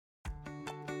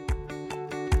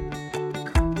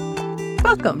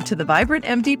Welcome to the Vibrant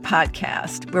MD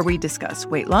podcast, where we discuss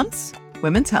weight loss,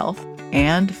 women's health,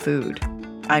 and food.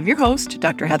 I'm your host,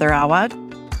 Dr. Heather Awad,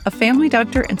 a family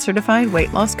doctor and certified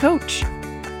weight loss coach.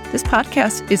 This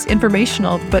podcast is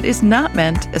informational, but is not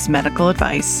meant as medical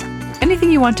advice.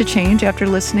 Anything you want to change after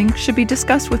listening should be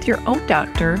discussed with your own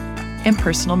doctor and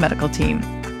personal medical team.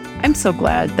 I'm so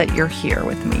glad that you're here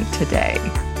with me today.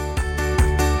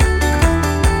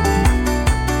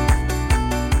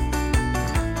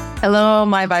 Hello,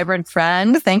 my vibrant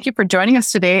friend. Thank you for joining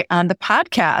us today on the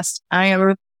podcast. I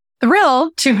am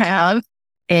thrilled to have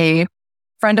a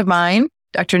friend of mine,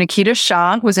 Dr. Nikita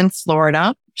Shah, who's in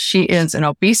Florida. She is an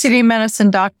obesity medicine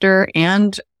doctor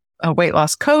and a weight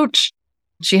loss coach.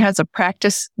 She has a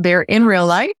practice there in real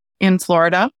life in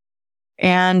Florida.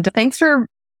 And thanks for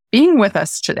being with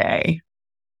us today.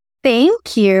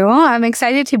 Thank you. I'm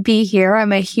excited to be here.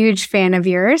 I'm a huge fan of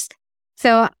yours.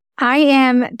 So I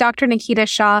am Dr. Nikita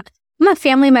Shah. I'm a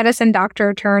family medicine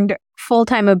doctor turned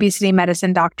full-time obesity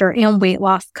medicine doctor and weight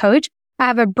loss coach. I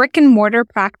have a brick and mortar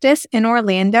practice in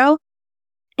Orlando.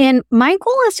 And my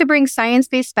goal is to bring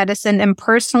science-based medicine and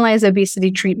personalized obesity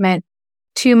treatment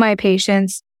to my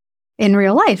patients in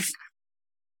real life.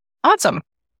 Awesome.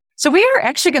 So we are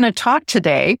actually going to talk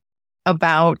today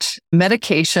about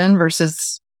medication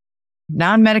versus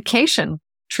non-medication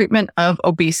treatment of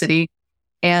obesity.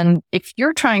 And if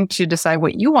you're trying to decide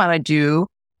what you want to do,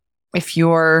 if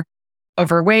you're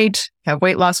overweight, have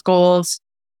weight loss goals,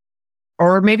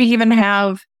 or maybe even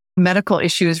have medical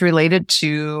issues related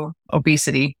to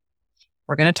obesity,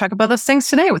 we're going to talk about those things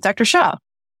today with Dr. Shah.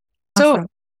 Awesome.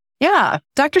 So,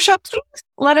 Dr. Shah, please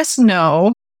let us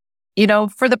know,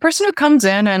 for the person who comes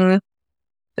in and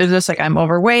they're just like, I'm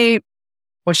overweight,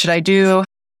 what should I do?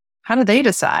 How do they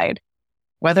decide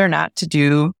whether or not to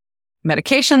do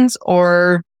medications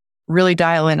or really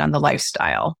dial in on the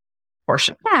lifestyle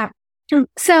portion? Yeah.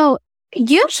 So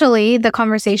usually the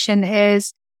conversation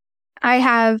is, I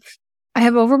have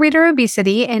overweight or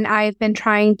obesity, and I've been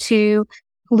trying to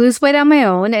lose weight on my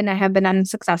own, and I have been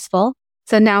unsuccessful.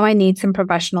 So now I need some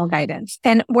professional guidance.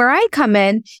 And where I come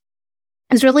in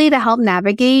is really to help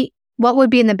navigate what would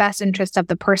be in the best interest of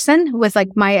the person with like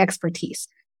my expertise.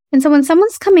 And so when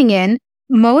someone's coming in,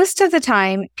 most of the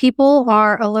time, people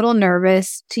are a little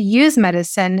nervous to use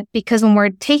medicine because when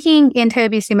we're taking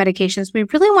anti-obesity medications, we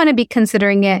really want to be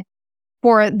considering it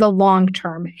for the long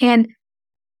term. And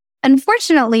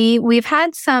unfortunately, we've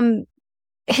had some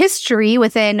history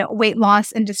within weight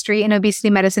loss industry and obesity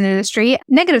medicine industry,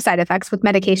 negative side effects with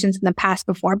medications in the past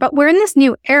before. But we're in this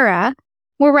new era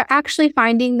where we're actually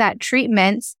finding that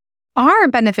treatments are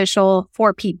beneficial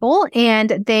for people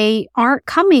and they aren't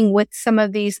coming with some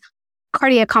of these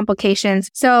cardiac complications.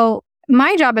 So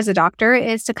my job as a doctor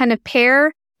is to kind of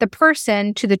pair the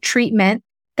person to the treatment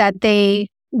that they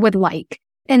would like.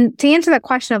 And to answer that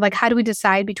question of like, how do we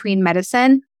decide between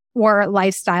medicine or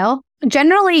lifestyle?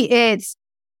 Generally, it's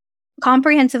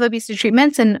comprehensive obesity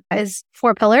treatments and is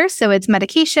 4 pillars. So it's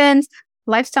medications,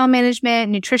 lifestyle management,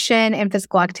 nutrition, and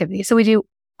physical activity. So we do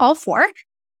all 4.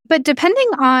 But depending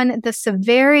on the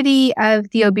severity of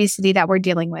the obesity that we're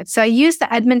dealing with. So I use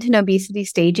the Edmonton obesity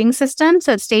staging system.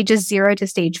 So it's stages 0 to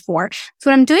stage 4. So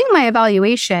when I'm doing my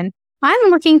evaluation, I'm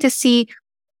looking to see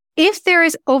if there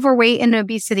is overweight and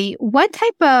obesity, what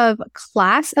type of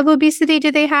class of obesity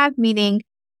do they have? Meaning,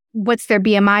 what's their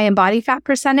BMI and body fat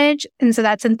percentage? And so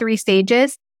that's in 3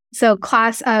 stages. So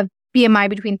class of BMI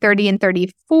between 30 and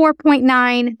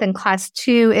 34.9. Then class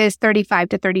 2 is 35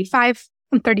 to 35.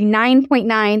 39.9,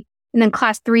 and then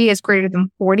class 3 is greater than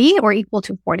 40 or equal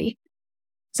to 40.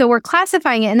 So we're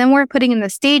classifying it, and then we're putting in the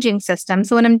staging system.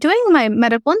 So when I'm doing my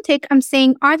medical intake, I'm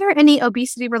saying, are there any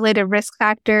obesity-related risk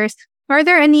factors? Are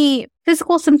there any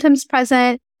physical symptoms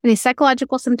present, any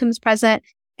psychological symptoms present,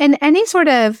 and any sort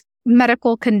of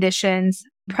medical conditions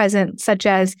present, such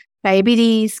as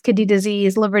diabetes, kidney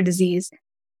disease, liver disease?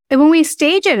 And when we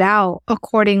stage it out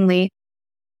accordingly,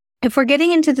 if we're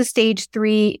getting into the stage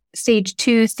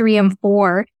 2, 3, and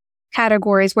 4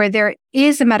 categories where there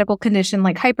is a medical condition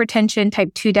like hypertension,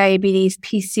 type 2 diabetes,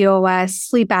 PCOS,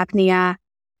 sleep apnea,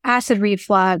 acid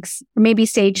reflux, or maybe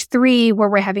stage 3 where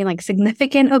we're having like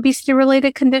significant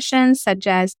obesity-related conditions such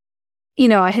as,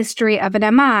 a history of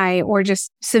an MI or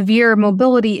just severe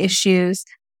mobility issues.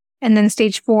 And then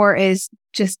stage 4 is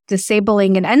just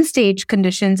disabling and end-stage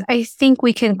conditions. I think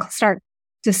we can start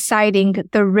deciding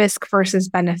the risk versus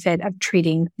benefit of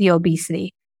treating the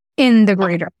obesity in the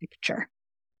greater picture.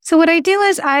 So what I do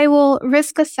is I will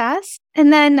risk assess.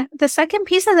 And then the second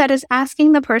piece of that is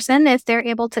asking the person if they're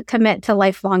able to commit to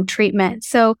lifelong treatment.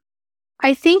 So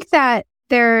I think that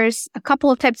there's a couple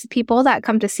of types of people that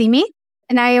come to see me.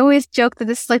 And I always joke that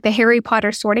this is like the Harry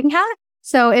Potter sorting hat.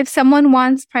 So if someone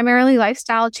wants primarily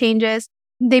lifestyle changes,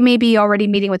 they may be already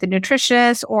meeting with a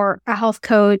nutritionist or a health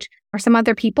coach or some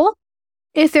other people.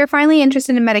 If they're finally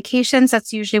interested in medications,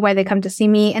 that's usually why they come to see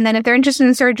me. And then if they're interested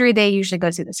in surgery, they usually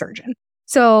go see the surgeon.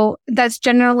 So that's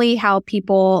generally how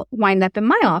people wind up in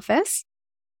my office.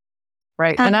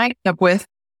 Right. And I end up with,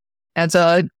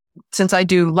 since I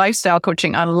do lifestyle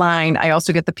coaching online, I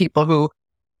also get the people who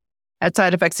had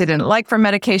side effects they didn't like from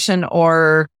medication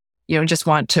or, just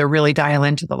want to really dial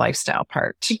into the lifestyle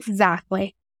part.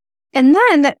 Exactly. And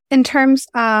then in terms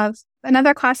of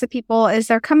another class of people is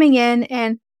they're coming in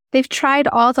and they've tried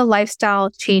all the lifestyle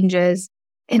changes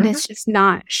and it's just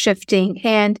not shifting.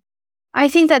 And I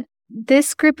think that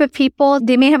this group of people,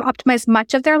 they may have optimized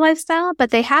much of their lifestyle, but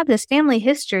they have this family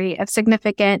history of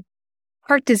significant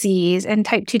heart disease and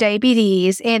type 2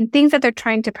 diabetes and things that they're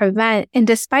trying to prevent. And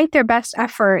despite their best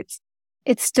efforts,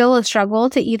 it's still a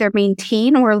struggle to either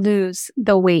maintain or lose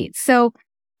the weight. So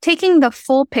taking the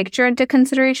full picture into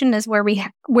consideration is where we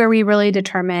really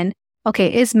determine,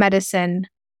 okay, is medicine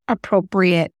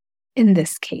appropriate in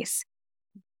this case?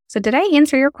 So did I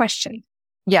answer your question?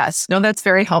 Yes. No, that's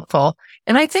very helpful.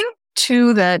 And I think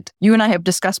too that you and I have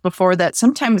discussed before that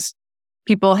sometimes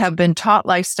people have been taught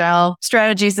lifestyle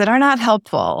strategies that are not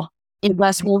helpful. Eat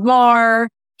less, move more,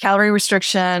 calorie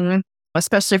restriction,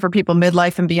 especially for people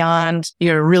midlife and beyond,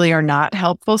 really are not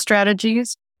helpful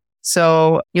strategies.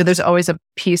 So, there's always a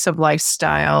piece of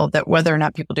lifestyle that whether or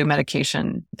not people do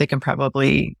medication, they can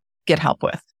probably get help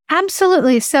with.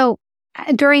 Absolutely. So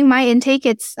during my intake,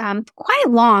 it's quite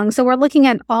long. So we're looking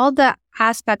at all the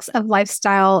aspects of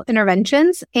lifestyle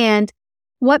interventions and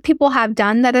what people have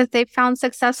done that they've found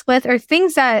success with or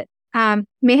things that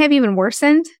may have even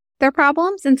worsened their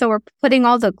problems. And so we're putting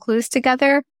all the clues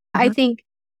together. I think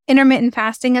intermittent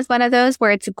fasting is one of those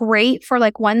where it's great for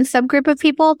like one subgroup of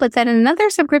people, but then another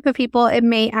subgroup of people, it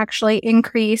may actually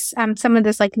increase some of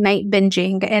this like night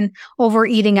binging and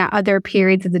overeating at other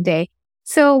periods of the day.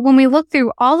 So when we look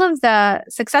through all of the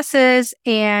successes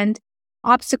and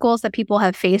obstacles that people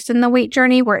have faced in the weight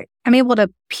journey, where I'm able to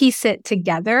piece it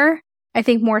together, I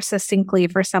think more succinctly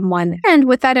for someone. And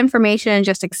with that information and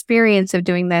just experience of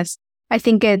doing this, I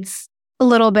think it's a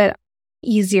little bit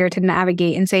easier to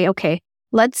navigate and say, okay,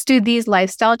 let's do these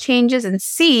lifestyle changes and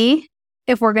see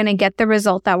if we're going to get the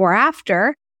result that we're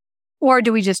after, or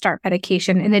do we just start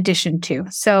medication in addition to?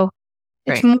 So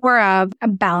it's more of a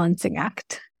balancing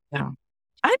act. Yeah.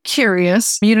 I'm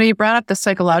curious, you brought up the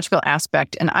psychological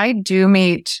aspect, and I do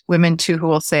meet women too who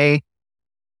will say,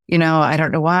 I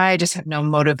don't know why, I just have no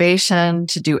motivation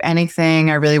to do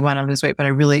anything. I really want to lose weight, but I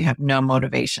really have no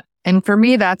motivation. And for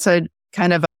me, that's a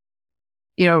kind of,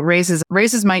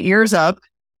 raises my ears up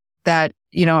that,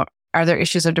 are there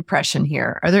issues of depression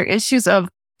here? Are there issues of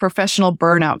professional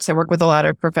burnouts? I work with a lot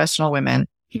of professional women.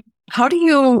 How do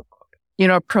you,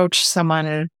 approach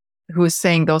someone who is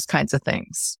saying those kinds of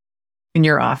things in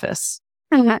your office?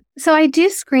 So I do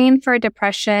screen for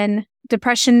depression,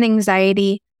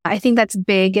 anxiety. I think that's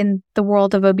big in the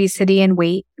world of obesity and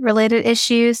weight related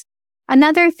issues.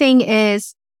 Another thing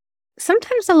is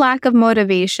sometimes the lack of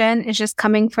motivation is just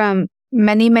coming from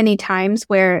many, many times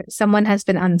where someone has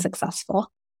been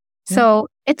unsuccessful. So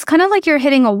it's kind of like you're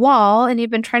hitting a wall and you've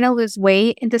been trying to lose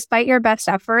weight, and despite your best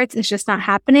efforts, it's just not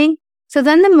happening. So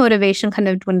then the motivation kind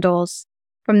of dwindles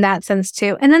from that sense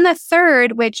too. And then the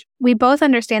third, which we both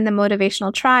understand the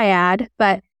motivational triad,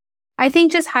 but I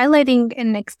think just highlighting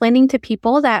and explaining to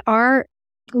people that our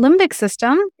limbic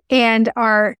system and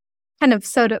our kind of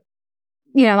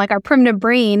like our primitive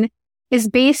brain is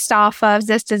based off of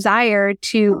this desire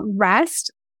to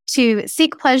rest, to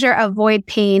seek pleasure, avoid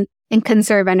pain, and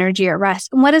conserve energy at rest.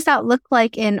 And what does that look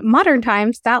like in modern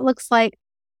times? That looks like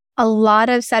a lot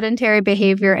of sedentary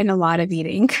behavior and a lot of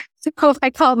eating. So I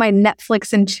call it my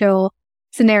Netflix and chill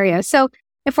scenario. So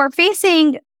if we're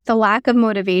facing the lack of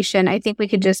motivation, I think we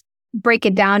could just break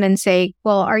it down and say,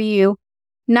 well, are you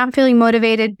not feeling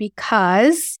motivated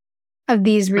because of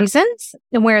these reasons?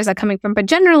 And where is that coming from? But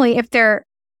generally, if they're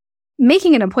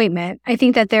making an appointment, I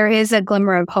think that there is a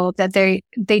glimmer of hope that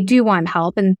they do want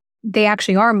help and they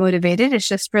actually are motivated. It's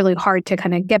just really hard to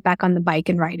kind of get back on the bike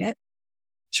and ride it.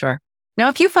 Sure. Now,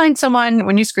 if you find someone,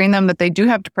 when you screen them, that they do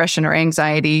have depression or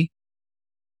anxiety,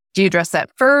 do you address that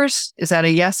first? Is that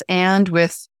a yes and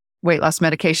with weight loss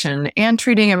medication and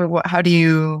treating? How do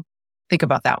you think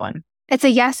about that one? It's a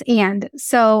yes and.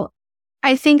 So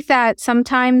I think that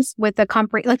sometimes with a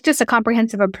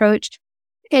comprehensive approach,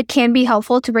 it can be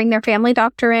helpful to bring their family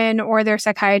doctor in or their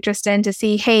psychiatrist in to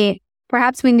see, hey,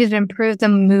 perhaps we need to improve the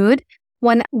mood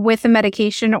with a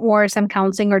medication or some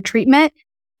counseling or treatment.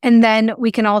 And then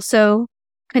we can also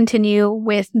continue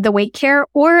with the weight care.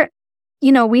 Or,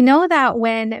 we know that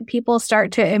when people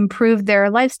start to improve their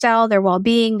lifestyle, their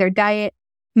well-being, their diet,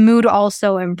 mood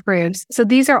also improves. So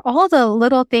these are all the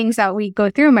little things that we go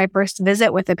through in my first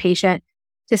visit with a patient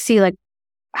to see like,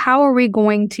 how are we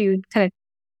going to kind of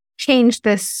change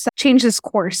this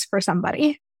course for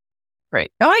somebody?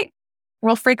 Right. I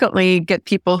will frequently get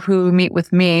people who meet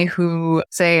with me who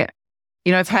say,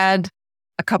 I've had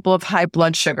a couple of high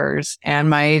blood sugars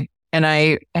and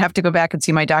I have to go back and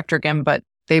see my doctor again, but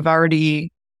they've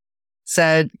already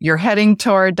said you're heading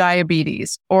toward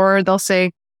diabetes. Or they'll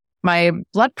say, my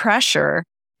blood pressure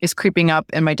is creeping up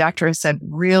and my doctor has said,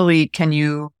 really, can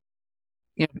you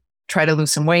try to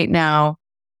lose some weight now?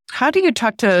 How do you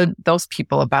talk to those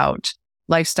people about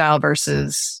lifestyle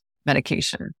versus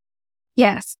medication?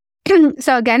 Yes.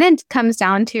 So again, it comes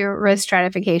down to risk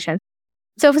stratification.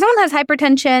 So if someone has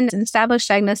hypertension, an established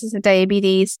diagnosis of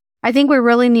diabetes, I think we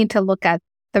really need to look at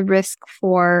the risk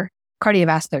for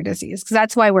cardiovascular disease, because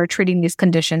that's why we're treating these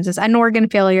conditions as end organ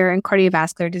failure and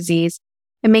cardiovascular disease,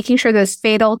 and making sure those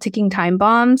fatal ticking time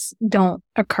bombs don't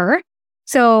occur.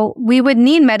 So we would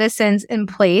need medicines in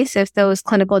place if those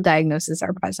clinical diagnoses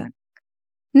are present.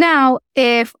 Now,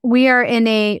 if we are in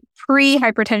a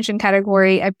pre-hypertension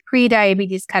category, a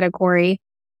pre-diabetes category,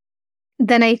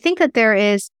 then I think that there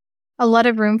is a lot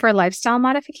of room for lifestyle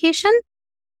modification.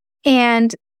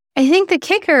 And I think the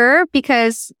kicker,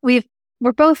 because we're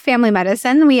both family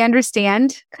medicine, we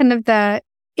understand kind of the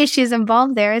issues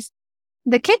involved there, is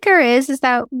the kicker is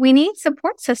that we need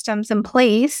support systems in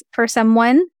place for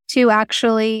someone to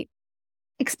actually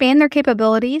expand their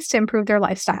capabilities to improve their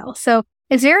lifestyle. So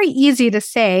it's very easy to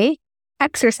say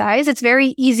exercise. It's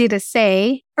very easy to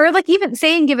say, or like even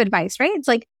say and give advice, right? It's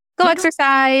like, go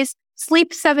exercise,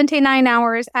 sleep 7 to 9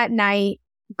 hours at night,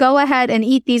 go ahead and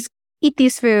eat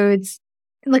these foods.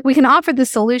 Like we can offer the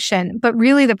solution, but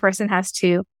really the person has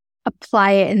to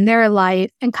apply it in their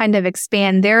life and kind of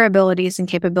expand their abilities and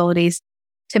capabilities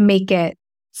to make it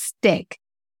stick.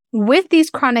 With these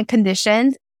chronic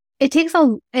conditions,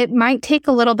 it might take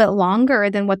a little bit longer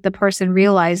than what the person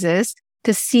realizes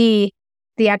to see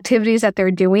the activities that they're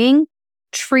doing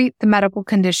treat the medical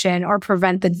condition or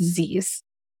prevent the disease.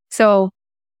 So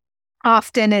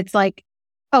often it's like,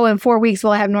 oh, in 4 weeks,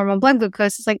 will I have normal blood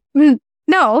glucose? It's like,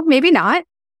 no, maybe not.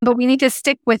 But we need to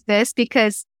stick with this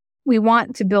because we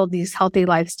want to build these healthy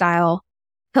lifestyle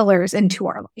pillars into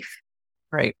our life.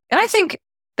 Right. And I think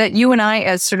that you and I,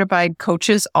 as certified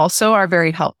coaches, also are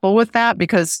very helpful with that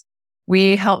because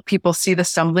we help people see the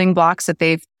stumbling blocks that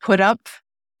they've put up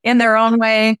in their own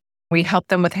way. We help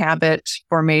them with habit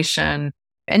formation.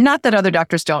 And not that other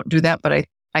doctors don't do that, but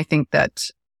I think that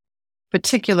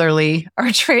particularly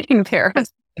our training there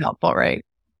is helpful, right?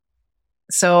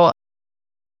 So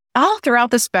all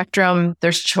throughout the spectrum,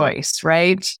 there's choice,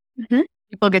 right? Mm-hmm.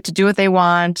 People get to do what they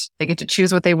want. They get to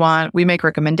choose what they want. We make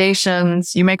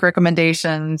recommendations. You make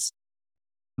recommendations.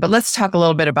 But let's talk a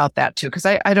little bit about that too, because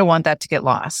I don't want that to get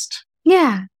lost.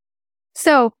 Yeah.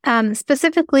 So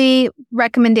specifically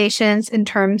recommendations in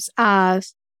terms of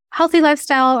healthy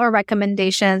lifestyle or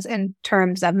recommendations in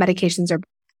terms of medications or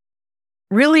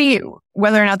really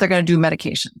whether or not they're going to do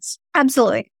medications.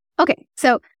 Absolutely. Okay.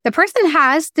 So the person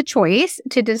has the choice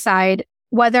to decide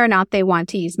whether or not they want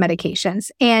to use medications.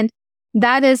 And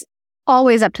that is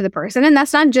always up to the person. And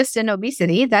that's not just in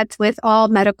obesity. That's with all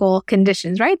medical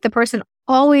conditions, right? The person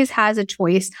always has a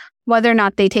choice whether or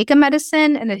not they take a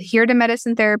medicine and adhere to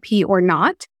medicine therapy or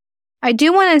not. I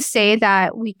do want to say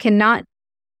that we cannot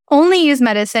only use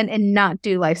medicine and not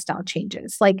do lifestyle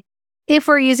changes. Like if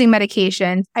we're using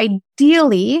medication,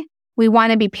 ideally, we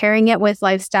want to be pairing it with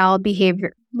lifestyle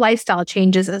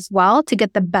changes as well to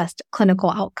get the best clinical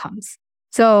outcomes.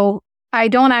 So I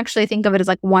don't actually think of it as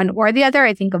like one or the other.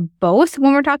 I think of both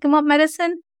when we're talking about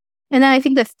medicine. And then I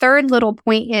think the third little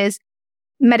point is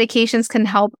medications can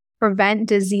help prevent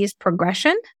disease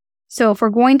progression. So if we're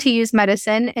going to use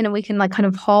medicine and we can like kind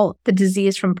of halt the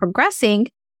disease from progressing,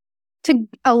 to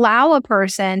allow a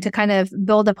person to kind of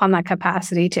build upon that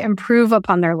capacity to improve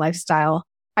upon their lifestyle,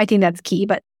 I think that's key.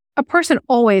 But a person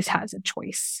always has a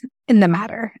choice in the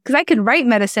matter. Because I could write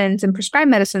medicines and prescribe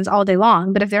medicines all day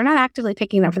long, but if they're not actively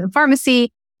picking them from the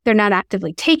pharmacy, they're not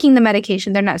actively taking the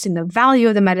medication, they're not seeing the value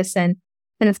of the medicine,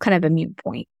 then it's kind of a moot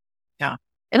point. Yeah.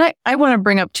 And I want to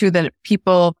bring up too that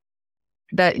people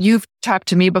that you've talked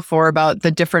to me before about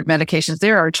the different medications,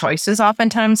 there are choices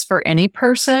oftentimes for any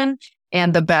person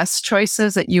and the best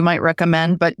choices that you might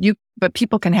recommend, but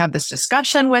people can have this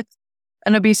discussion with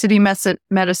an obesity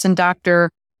medicine doctor,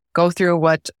 go through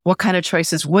what kind of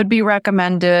choices would be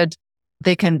recommended.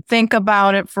 They can think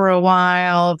about it for a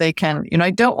while. They can,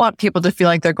 I don't want people to feel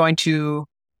like they're going to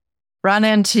run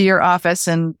into your office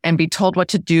and be told what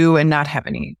to do and not have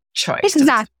any choice.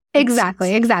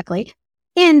 Exactly.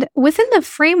 And within the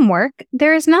framework,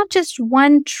 there is not just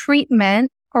one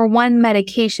treatment or one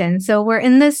medication. So we're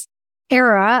in this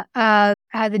era of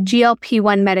the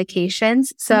GLP-1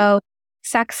 medications. So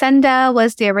Saxenda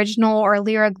was the original, or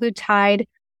liraglutide.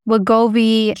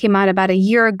 Wegovy came out about a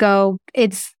year ago.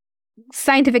 Its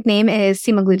scientific name is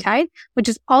semaglutide, which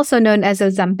is also known as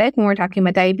Ozempic when we're talking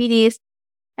about diabetes.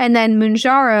 And then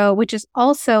Mounjaro, which is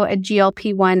also a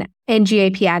GLP-1 and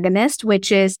GAP agonist,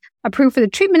 which is approved for the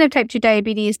treatment of type 2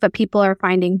 diabetes, but people are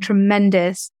finding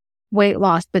tremendous weight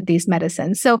loss with these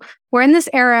medicines. So we're in this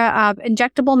era of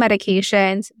injectable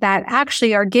medications that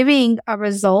actually are giving a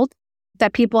result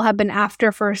that people have been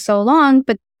after for so long.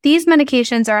 But these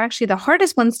medications are actually the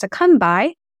hardest ones to come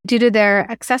by due to their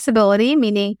accessibility,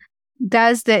 meaning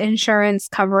does the insurance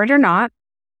cover it or not?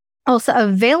 Also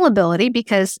availability,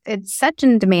 because it's such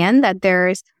in demand that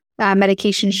there's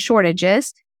medication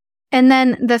shortages. And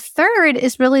then the third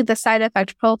is really the side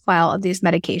effect profile of these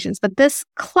medications. But this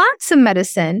class of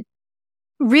medicine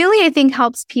really, I think,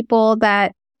 helps people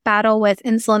that battle with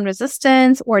insulin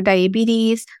resistance or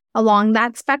diabetes along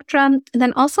that spectrum, and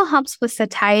then also helps with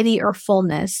satiety or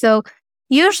fullness. So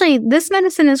usually this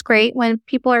medicine is great when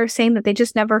people are saying that they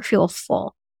just never feel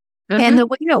full. And the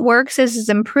way it works is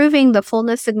improving the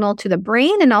fullness signal to the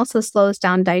brain and also slows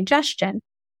down digestion.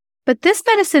 But this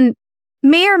medicine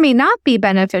may or may not be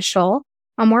beneficial,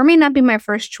 or may not be my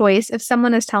first choice if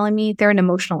someone is telling me they're an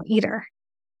emotional eater.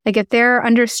 Like if they're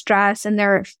under stress and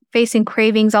they're facing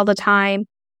cravings all the time,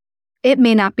 it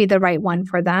may not be the right one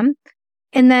for them.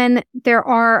 And then there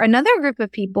are another group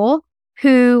of people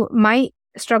who might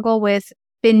struggle with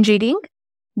binge eating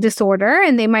disorder,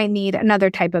 and they might need another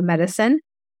type of medicine.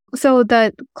 So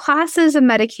the classes of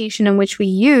medication in which we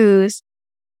use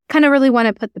kind of really want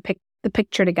to put the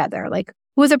picture together, like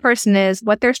who the person is,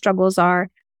 what their struggles are,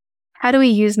 how do we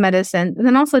use medicine, and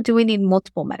then also do we need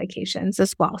multiple medications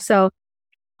as well. So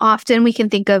often we can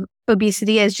think of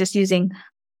obesity as just using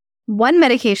one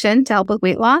medication to help with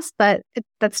weight loss, but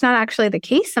that's not actually the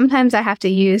case. Sometimes I have to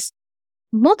use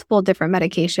multiple different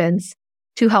medications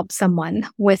to help someone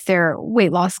with their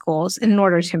weight loss goals in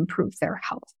order to improve their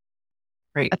health.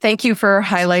 Great. Thank you for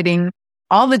highlighting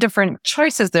all the different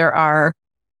choices there are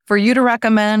for you to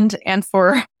recommend and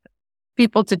for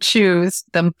people to choose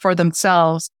them for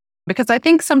themselves. Because I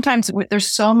think sometimes there's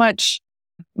so much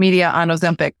media on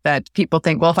Ozempic that people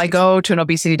think, well, if I go to an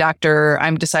obesity doctor,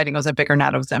 I'm deciding Ozempic or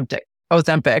not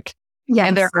Ozempic. Yes.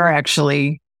 And there are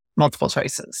actually multiple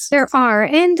choices. There are.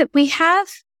 And we have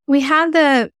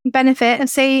the benefit of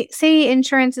say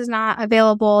insurance is not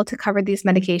available to cover these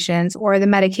medications, or the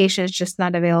medication is just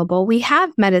not available. We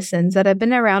have medicines that have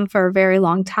been around for a very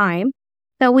long time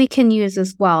that we can use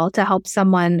as well to help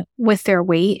someone with their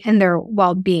weight and their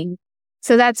well-being.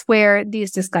 So that's where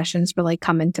these discussions really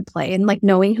come into play, and like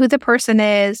knowing who the person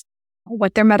is,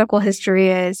 what their medical history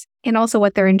is, and also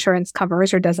what their insurance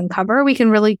covers or doesn't cover. We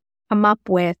can really come up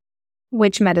with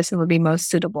which medicine would be most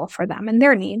suitable for them and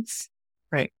their needs.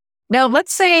 Right. Now,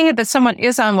 let's say that someone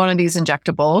is on one of these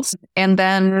injectables and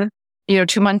then,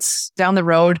 2 months down the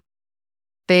road,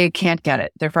 they can't get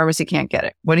it. Their pharmacy can't get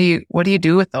it. What do you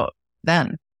do with those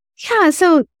then? Yeah,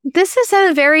 so this is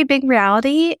a very big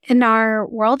reality in our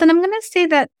world. And I'm going to say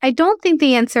that I don't think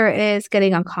the answer is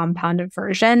getting a compounded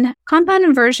version.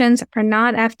 Compounded versions are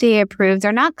not FDA approved.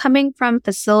 They're not coming from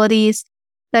facilities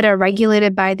that are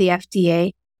regulated by the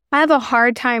FDA. I have a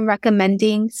hard time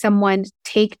recommending someone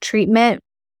take treatment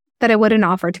that I wouldn't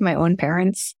offer to my own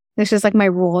parents. This is like my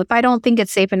rule. If I don't think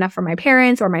it's safe enough for my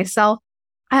parents or myself,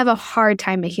 I have a hard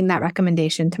time making that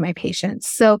recommendation to my patients.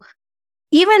 So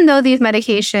even though these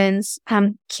medications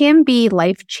can be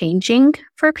life-changing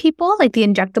for people, like the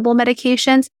injectable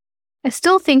medications, I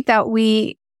still think that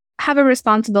we have a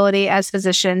responsibility as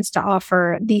physicians to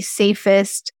offer the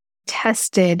safest,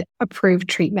 tested, approved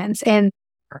treatments. And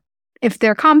if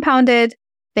they're compounded,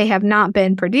 they have not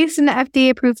been produced in an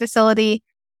FDA-approved facility,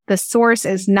 the source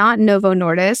is not Novo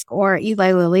Nordisk or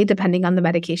Eli Lilly, depending on the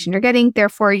medication you're getting.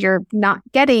 Therefore, you're not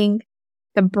getting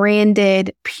the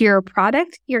branded pure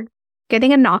product. You're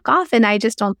getting a knockoff. And I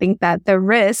just don't think that the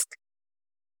risk,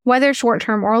 whether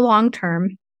short-term or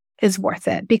long-term, is worth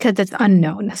it because it's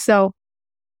unknown. So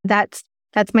that's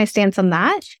my stance on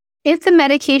that. If the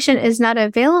medication is not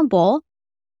available,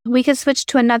 we could switch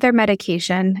to another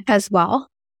medication as well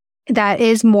that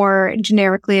is more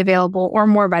generically available or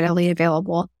more readily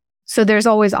available. So there's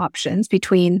always options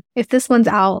between, if this one's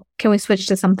out, can we switch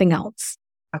to something else?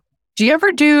 Do you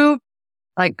ever do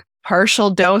like partial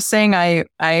dosing?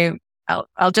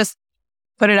 I'll just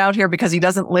put it out here because he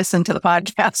doesn't listen to the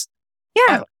podcast.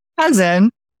 Yeah.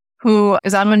 Cousin who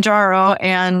is on Manjaro,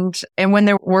 and when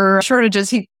there were shortages,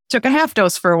 he took a half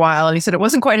dose for a while, and he said it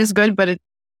wasn't quite as good, but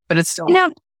it's still.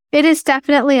 It is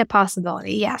definitely a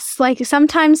possibility. Yes. Like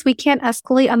sometimes we can't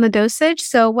escalate on the dosage.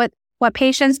 So what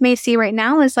patients may see right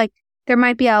now is like there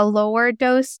might be a lower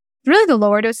dose. Really the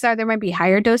lower doses there might be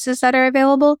higher doses that are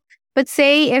available. But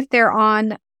say if they're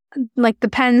on like the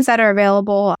pens that are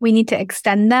available, we need to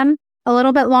extend them a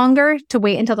little bit longer to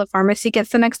wait until the pharmacy gets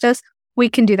the next dose. We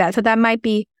can do that. So that might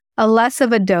be a less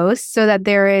of a dose so that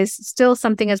there is still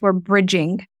something as we're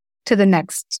bridging to the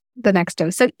next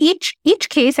dose. So each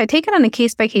case, I take it on a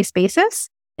case-by-case basis.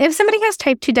 If somebody has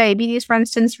type 2 diabetes, for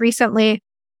instance, recently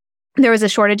there was a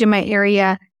shortage in my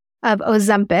area of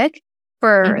Ozempic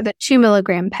for the 2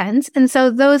 milligram pens. And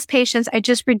so those patients, I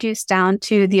just reduced down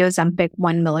to the Ozempic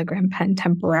 1 milligram pen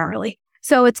temporarily.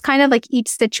 So it's kind of like each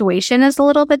situation is a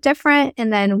little bit different,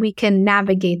 and then we can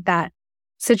navigate that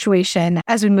situation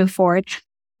as we move forward.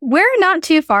 We're not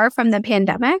too far from the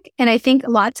pandemic, and I think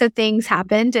lots of things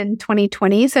happened in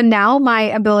 2020. So now my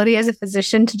ability as a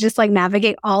physician to just like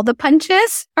navigate all the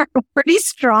punches are pretty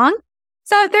strong.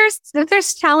 So if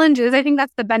there's challenges, I think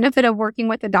that's the benefit of working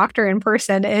with a doctor in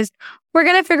person is we're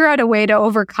going to figure out a way to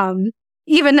overcome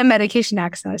even the medication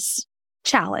access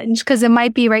challenge, because it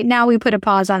might be right now we put a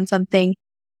pause on something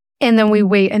and then we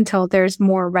wait until there's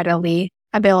more readily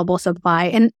available supply.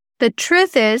 And the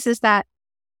truth is that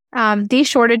these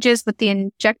shortages with the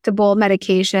injectable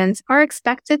medications are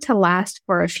expected to last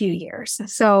for a few years.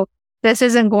 So this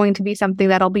isn't going to be something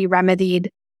that'll be remedied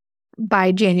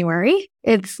by January.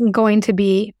 It's going to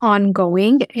be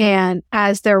ongoing and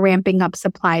as they're ramping up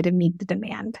supply to meet the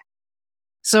demand.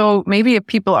 So maybe if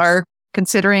people are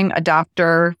considering a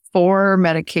doctor for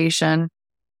medication,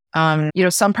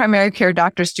 some primary care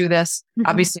doctors do this. Mm-hmm.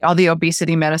 Obviously, all the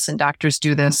obesity medicine doctors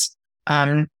do this.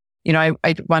 I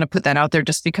want to put that out there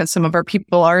just because some of our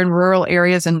people are in rural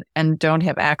areas and don't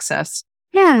have access.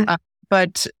 Yeah.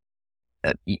 But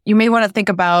you may want to think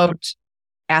about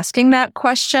asking that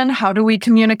question. How do we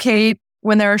communicate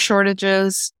when there are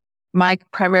shortages? My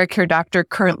primary care doctor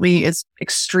currently is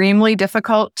extremely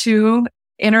difficult to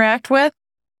interact with.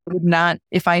 Would not,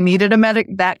 if I needed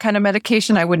that kind of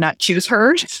medication, I would not choose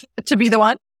her to be the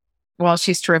one. Well,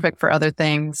 she's terrific for other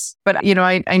things. But,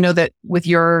 I know that with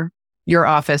your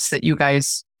office that you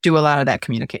guys do a lot of that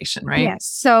communication, right? Yes.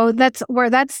 So that's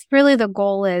really the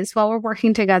goal is while we're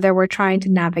working together, we're trying to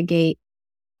navigate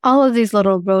all of these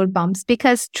little road bumps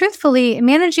because truthfully,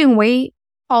 managing weight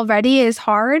already is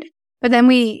hard. But then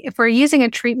if we're using a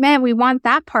treatment, we want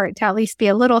that part to at least be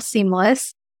a little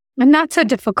seamless and not so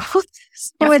difficult.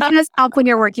 So it does help when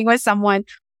you're working with someone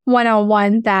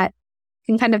one-on-one that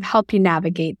can kind of help you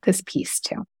navigate this piece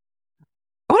too.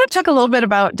 I want to talk a little bit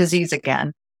about disease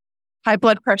again. High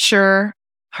blood pressure,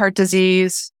 heart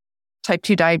disease, type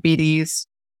 2 diabetes.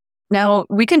 Now,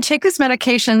 we can take these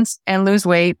medications and lose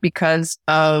weight because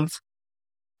of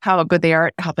how good they are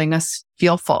at helping us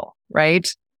feel full,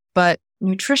 right? But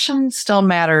nutrition still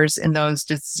matters in those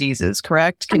diseases,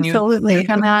 correct? Can Absolutely. you speak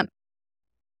on that?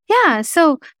 Yeah.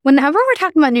 So whenever we're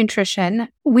talking about nutrition,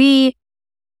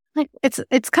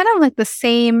 it's kind of like the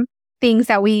same things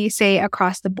that we say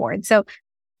across the board. So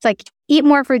it's like eat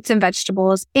more fruits and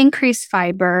vegetables, increase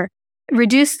fiber,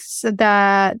 reduce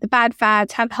the bad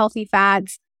fats, have healthy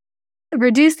fats,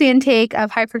 reduce the intake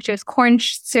of high fructose corn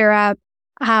syrup.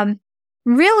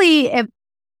 Really, it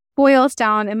boils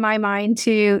down in my mind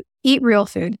to eat real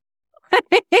food.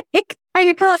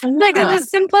 The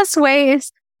simplest way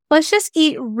is let's just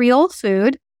eat real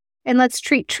food and let's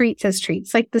treat treats as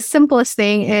treats. Like the simplest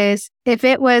thing is if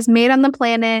it was made on the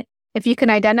planet, if you can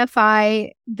identify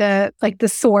the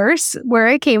source where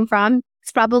it came from,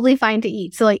 it's probably fine to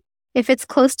eat. So like if it's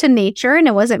close to nature and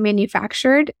it wasn't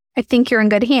manufactured, I think you're in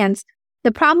good hands.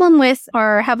 The problem with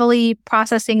our heavily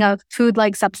processing of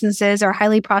food-like substances or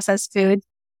highly processed foods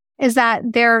is that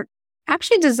they're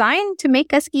actually designed to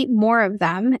make us eat more of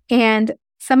them. And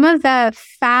some of the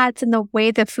fats and the way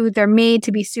the foods are made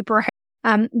to be super,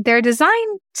 they're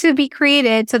designed to be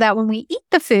created so that when we eat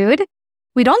the food,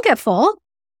 we don't get full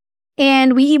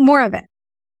and we eat more of it.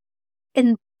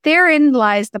 And therein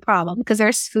lies the problem because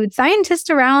there's food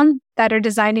scientists around that are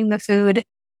designing the food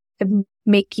to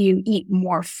make you eat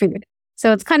more food.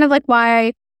 So it's kind of like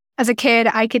why, as a kid,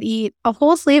 I could eat a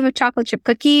whole sleeve of chocolate chip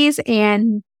cookies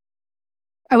and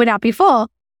I would not be full.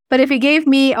 But if you gave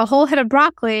me a whole head of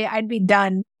broccoli, I'd be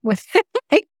done with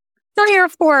like 3 or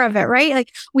 4 of it, right?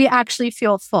 Like we actually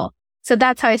feel full. So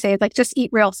that's how I say it, like just eat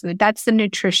real food. That's the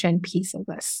nutrition piece of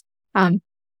this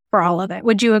for all of it.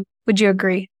 Would you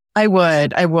agree? I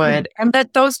would. And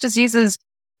that those diseases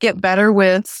get better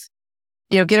with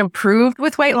get improved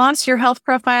with weight loss, your health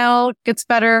profile gets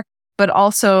better, but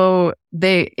also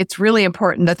it's really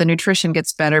important that the nutrition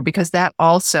gets better because that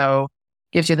also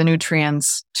gives you the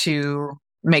nutrients to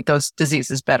make those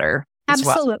diseases better as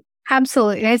well.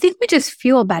 Absolutely. I think we just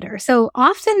feel better. So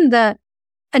often the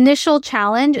initial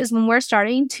challenge is when we're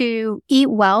starting to eat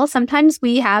well. Sometimes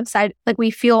we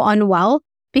we feel unwell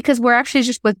because we're actually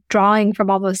just withdrawing from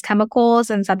all those chemicals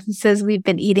and substances we've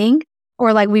been eating,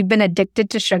 or like we've been addicted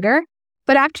to sugar.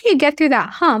 But after you get through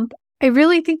that hump, I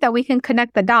really think that we can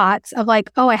connect the dots of like,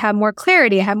 oh, I have more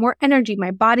clarity. I have more energy.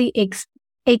 My body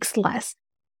aches less.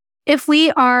 If we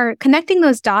are connecting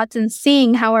those dots and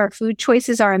seeing how our food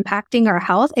choices are impacting our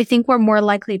health, I think we're more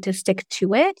likely to stick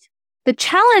to it. The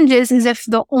challenge is if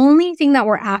the only thing that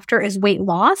we're after is weight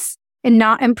loss and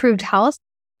not improved health,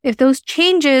 if those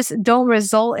changes don't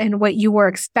result in what you were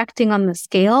expecting on the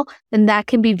scale, then that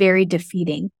can be very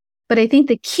defeating. But I think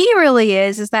the key really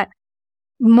is that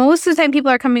most of the time people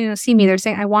are coming to see me, they're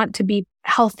saying, I want to be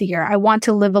healthier. I want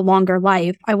to live a longer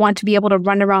life. I want to be able to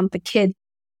run around with the kids.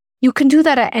 You can do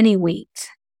that at any weight.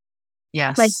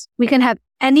 Yes. Like we can have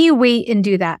any weight and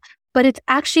do that. But it's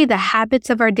actually the habits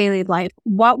of our daily life,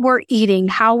 what we're eating,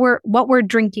 what we're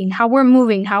drinking, how we're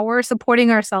moving, how we're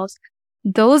supporting ourselves.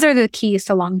 Those are the keys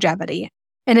to longevity.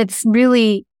 And it's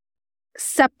really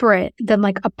separate than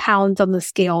like a pounds on the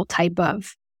scale type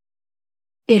of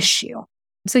issue.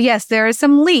 So yes, there are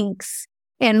some links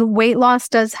and weight loss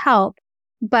does help,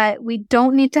 but we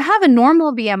don't need to have a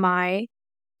normal BMI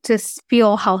to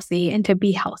feel healthy and to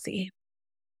be healthy.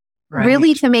 Right.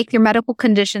 Really, to make your medical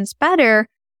conditions better,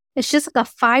 it's just like a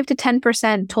 5 to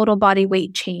 10% total body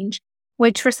weight change,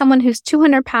 which for someone who's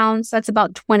 200 pounds, that's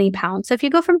about 20 pounds. So if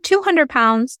you go from 200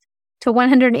 pounds to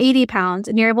 180 pounds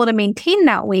and you're able to maintain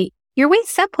that weight, your weight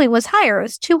set point was higher, it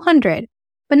was 200.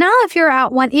 But now if you're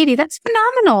at 180, that's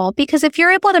phenomenal because if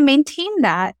you're able to maintain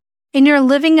that and you're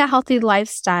living a healthy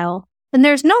lifestyle, then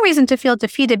there's no reason to feel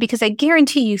defeated because I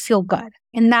guarantee you feel good.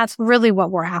 And that's really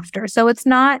what we're after. So it's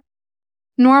not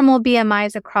normal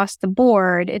BMIs across the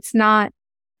board. It's not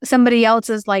somebody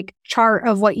else's like chart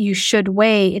of what you should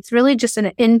weigh. It's really just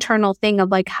an internal thing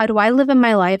of like, how do I live in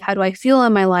my life? How do I feel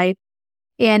in my life?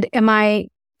 And am I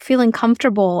feeling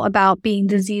comfortable about being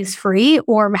disease free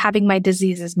or having my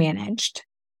diseases managed?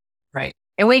 Right.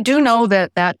 And we do know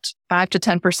that 5 to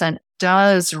 10%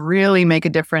 does really make a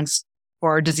difference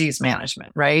for disease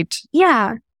management, right?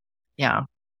 Yeah. Yeah.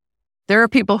 There are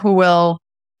people who will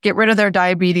get rid of their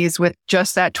diabetes with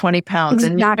just that 20 pounds.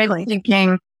 Exactly. And you're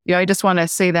thinking, I just want to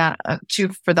say that too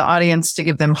for the audience to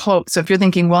give them hope. So if you're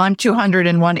thinking, well, I'm 200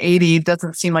 and 180,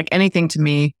 doesn't seem like anything to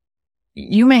me.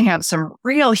 You may have some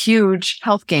real huge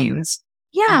health gains.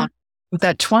 Yeah. With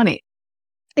that 20.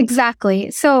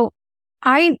 Exactly. So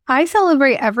I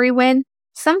celebrate every win.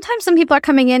 Sometimes some people are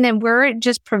coming in and we're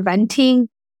just preventing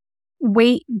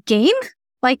weight gain.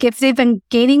 Like if they've been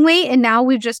gaining weight and now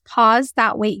we've just paused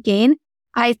that weight gain,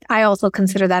 I also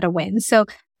consider that a win. So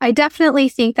I definitely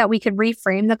think that we could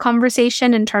reframe the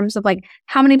conversation in terms of like,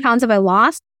 how many pounds have I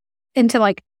lost into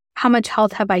like, how much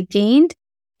health have I gained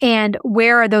and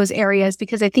where are those areas?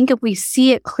 Because I think if we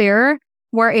see it clearer,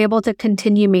 we're able to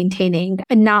continue maintaining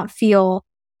and not feel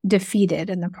defeated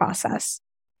in the process.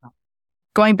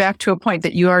 Going back to a point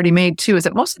that you already made too, is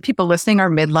that most of the people listening are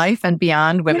midlife and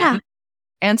beyond women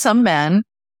and some men.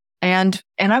 And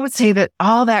I would say that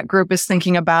all that group is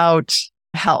thinking about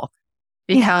health.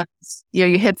 Because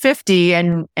you hit 50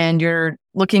 and you're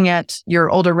looking at your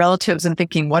older relatives and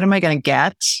thinking, what am I going to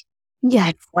get?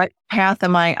 Yeah. What path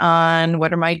am I on?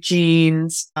 What are my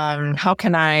genes? How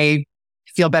can I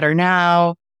feel better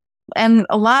now? And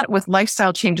a lot with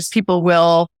lifestyle changes, people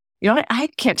will, I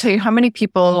can't tell you how many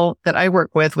people that I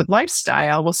work with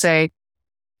lifestyle will say,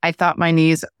 I thought my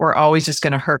knees were always just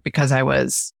going to hurt because I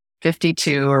was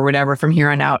 52 or whatever from here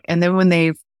on out. And then when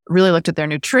they've really looked at their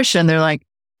nutrition, they're like,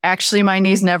 actually, my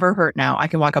knees never hurt now. I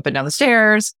can walk up and down the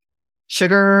stairs.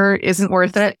 Sugar isn't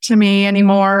worth it to me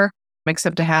anymore,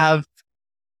 except to have,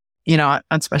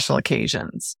 on special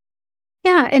occasions.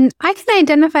 Yeah. And I can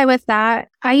identify with that.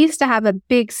 I used to have a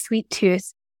big sweet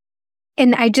tooth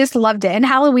and I just loved it. And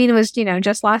Halloween was,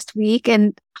 just last week.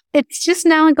 And it's just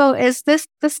now I go, is this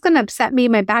going to upset me?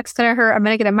 My back's going to hurt. I'm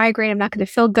going to get a migraine. I'm not going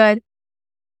to feel good.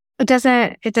 It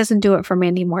doesn't do it for me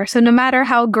anymore. So no matter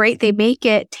how great they make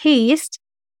it taste,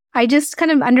 I just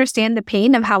kind of understand the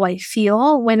pain of how I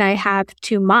feel when I have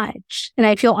too much and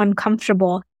I feel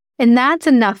uncomfortable. And that's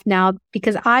enough now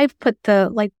because I've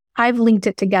I've linked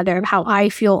it together of how I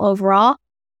feel overall.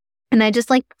 And I just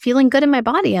like feeling good in my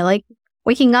body. I like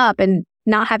waking up and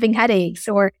not having headaches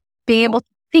or being able to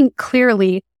think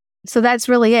clearly. So that's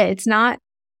really it. It's not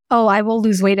oh, I will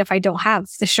lose weight if I don't have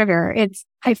the sugar.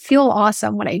 I feel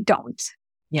awesome when I don't.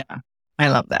 Yeah. I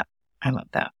love that. I love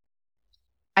that.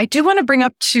 I do want to bring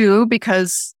up too,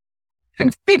 because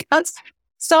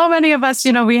so many of us,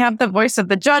 we have the voice of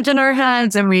the judge in our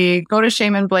heads and we go to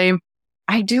shame and blame.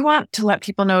 I do want to let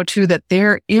people know too that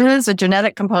there is a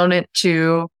genetic component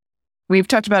we've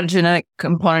talked about a genetic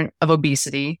component of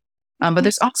obesity, but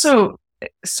there's also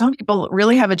some people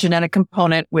really have a genetic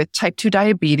component with type 2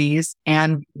 diabetes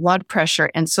and blood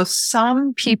pressure. And so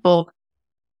some people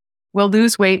will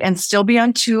lose weight and still be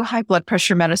on 2 high blood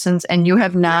pressure medicines, and you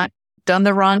have not done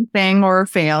the wrong thing or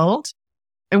failed.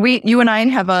 And you and I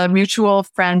have a mutual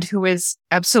friend who is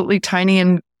absolutely tiny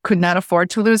and could not afford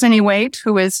to lose any weight,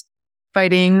 who is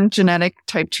fighting genetic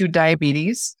type 2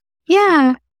 diabetes.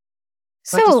 Yeah.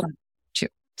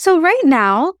 So right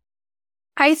now,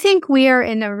 I think we are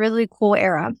in a really cool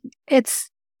era.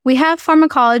 We have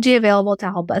pharmacology available to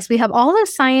help us. We have all the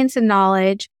science and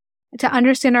knowledge to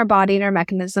understand our body and our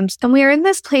mechanisms. And we are in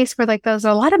this place where there's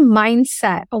a lot of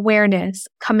mindset awareness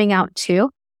coming out too.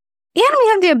 And we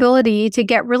have the ability to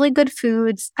get really good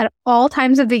foods at all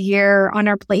times of the year on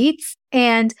our plates.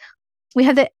 And we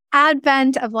have the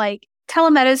advent of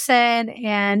telemedicine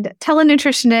and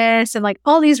telenutritionists and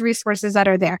all these resources that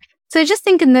are there. So I just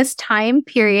think in this time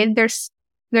period, there's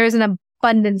an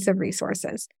abundance of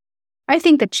resources. I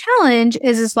think the challenge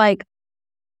is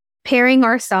pairing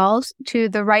ourselves to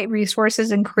the right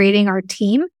resources and creating our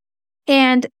team.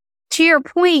 And to your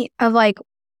point of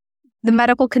the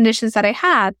medical conditions that I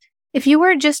have, if you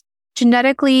are just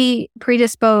genetically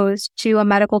predisposed to a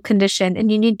medical condition and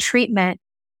you need treatment,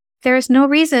 there is no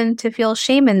reason to feel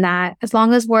shame in that as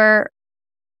long as we're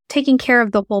taking care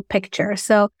of the whole picture.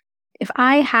 So if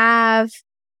I have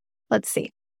rosacea,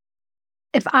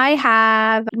 if I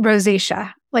have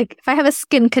a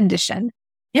skin condition,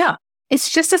 yeah, it's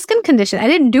just a skin condition. I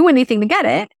didn't do anything to get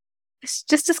it. It's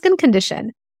just a skin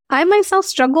condition. I myself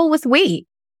struggle with weight.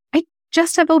 I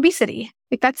just have obesity.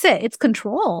 That's it. It's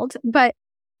controlled, but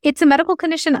it's a medical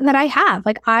condition that I have.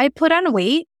 I put on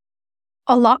weight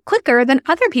a lot quicker than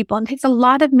other people, and it takes a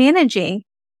lot of managing,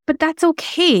 but that's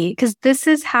okay because this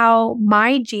is how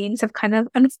my genes have kind of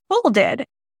unfolded.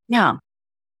 Yeah.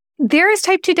 There is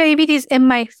type 2 diabetes in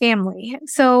my family.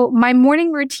 So my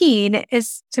morning routine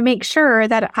is to make sure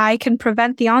that I can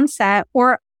prevent the onset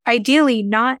or ideally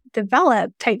not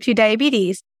develop type 2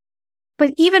 diabetes.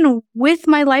 But even with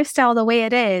my lifestyle the way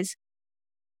it is,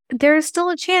 there is still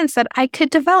a chance that I could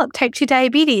develop type 2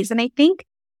 diabetes. And I think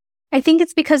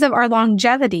it's because of our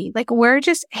longevity. We're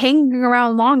just hanging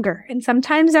around longer. And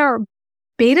sometimes our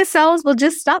beta cells will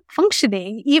just stop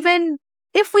functioning, even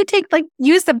if we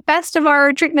use the best of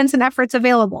our treatments and efforts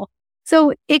available.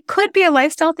 So it could be a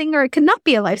lifestyle thing or it could not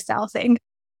be a lifestyle thing.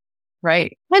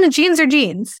 Right. And genes are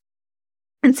genes.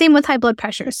 And same with high blood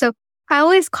pressure. So I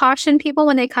always caution people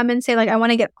when they come and say, I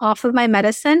want to get off of my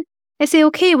medicine. I say,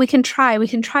 okay, we can try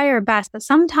our best, but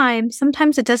sometimes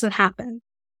it doesn't happen.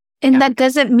 And that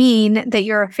doesn't mean that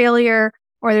you're a failure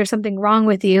or there's something wrong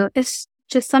with you. It's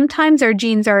just sometimes our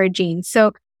genes are our genes.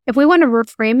 So if we want to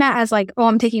reframe that as oh,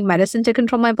 I'm taking medicine to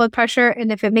control my blood pressure,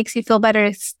 and if it makes you feel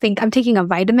better, think I'm taking a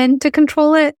vitamin to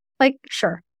control it,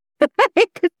 sure.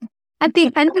 At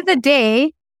the end of the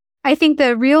day, I think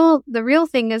the real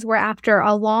thing is we're after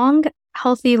a long,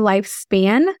 healthy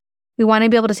lifespan. We want to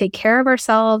be able to take care of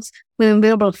ourselves. We want to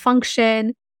be able to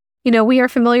function. We are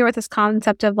familiar with this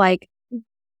concept of our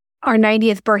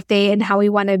 90th birthday and how we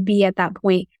want to be at that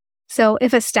point. So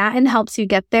if a statin helps you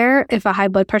get there, if a high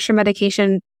blood pressure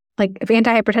medication, if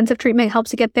antihypertensive treatment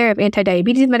helps you get there, if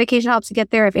anti-diabetes medication helps you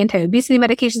get there, if anti-obesity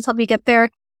medications help you get there,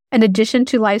 in addition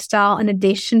to lifestyle, in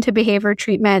addition to behavior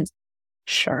treatments,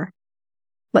 sure,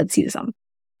 let's use them.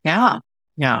 Yeah.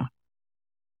 Yeah.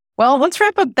 Well, let's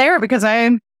wrap up there because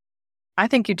I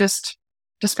think you just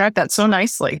described that so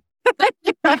nicely.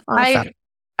 Awesome.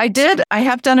 I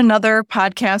have done another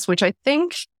podcast, which I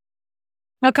think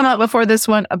will come out before this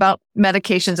one about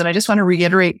medications. And I just want to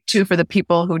reiterate too, for the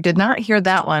people who did not hear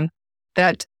that one,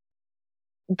 that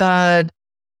the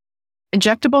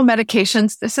injectable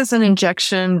medications, this is an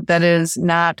injection that is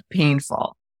not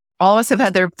painful. All of us have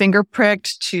had their finger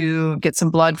pricked to get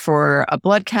some blood for a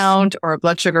blood count or a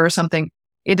blood sugar or something.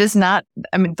 It is not,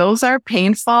 those are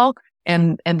painful.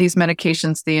 And these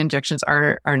medications, the injections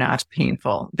are not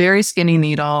painful. Very skinny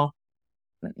needle,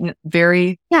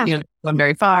 very, going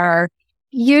very far.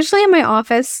 Usually in my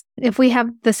office, if we have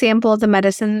the sample of the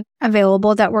medicine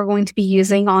available that we're going to be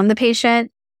using on the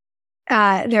patient,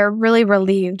 they're really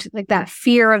relieved. That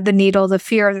fear of the needle, the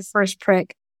fear of the first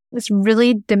prick is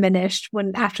really diminished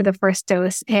after the first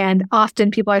dose. And often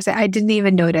people are saying, I didn't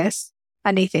even notice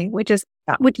anything, which is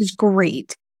which is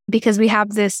great because we have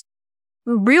this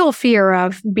real fear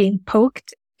of being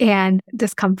poked and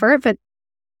discomfort, but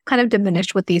kind of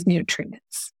diminished with these new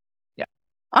treatments. Yeah.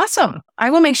 Awesome. I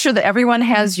will make sure that everyone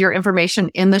has your information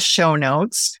in the show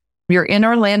notes. You're in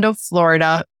Orlando,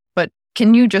 Florida, but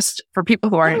can you just, for people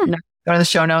who aren't going to the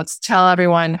show notes, tell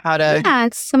everyone how to... Yeah,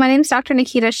 so my name is Dr.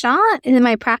 Nikita Shah, and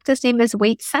my practice name is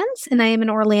Weight Sense, and I am in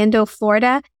Orlando,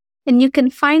 Florida. And you can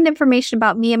find information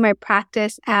about me and my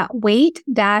practice at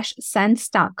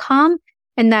weight-sense.com.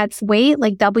 And that's weight,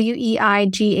 like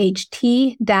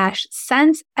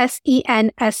WEIGHT-sense,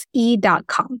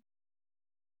 SENSE.com.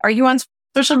 Are you on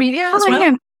social media as well? I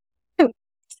am.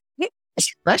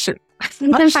 Bless you.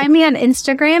 You can find me on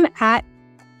Instagram at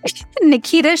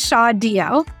Nikita Shah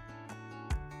Dio.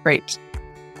 Great.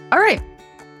 All right.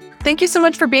 Thank you so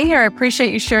much for being here. I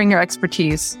appreciate you sharing your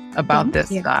expertise about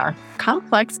this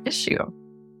complex issue.